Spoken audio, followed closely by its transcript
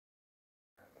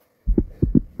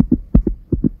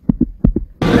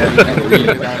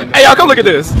Hey, y'all, come look at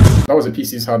this. That was a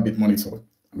PC's heartbeat monitor.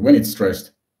 And when it's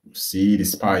stressed, you see the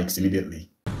spikes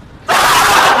immediately.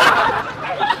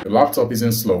 The laptop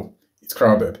isn't slow, it's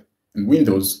crowded. In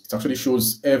Windows, it actually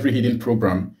shows every hidden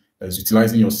program that is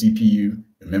utilizing your CPU,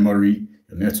 your memory,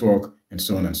 your network, and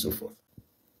so on and so forth.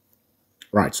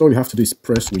 Right, so all you have to do is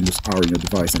press Windows R on your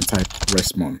device and type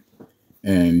resmon.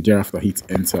 And thereafter hit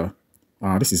enter.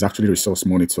 This is actually resource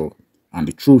monitor. And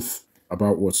the truth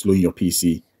about what's slowing your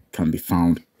PC can be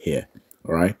found here.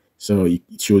 All right, so it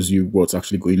shows you what's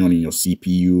actually going on in your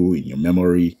CPU, in your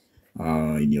memory,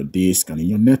 in your disk, and in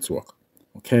your network.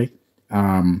 Okay.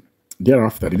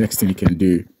 Thereafter, the next thing you can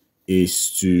do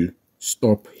is to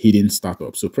stop hidden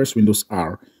startup. So press Windows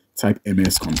R, type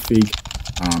msconfig,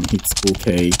 hit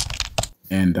OK,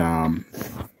 and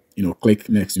click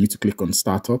next. You need to click on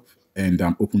startup and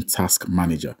open Task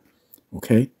Manager.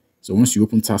 Okay. So once you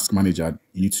open Task Manager,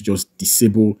 you need to just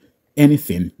disable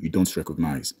anything you don't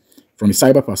recognize. From a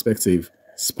cyber perspective,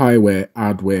 spyware,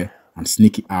 adware, and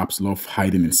sneaky apps love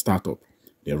hiding in startup.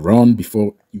 They run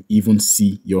before you even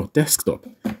see your desktop.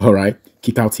 All right,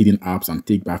 kick out hidden apps and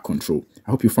take back control.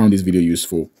 I hope you found this video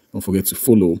useful. Don't forget to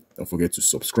follow. Don't forget to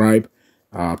subscribe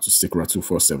to Secura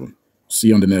 247. See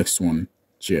you on the next one.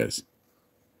 Cheers.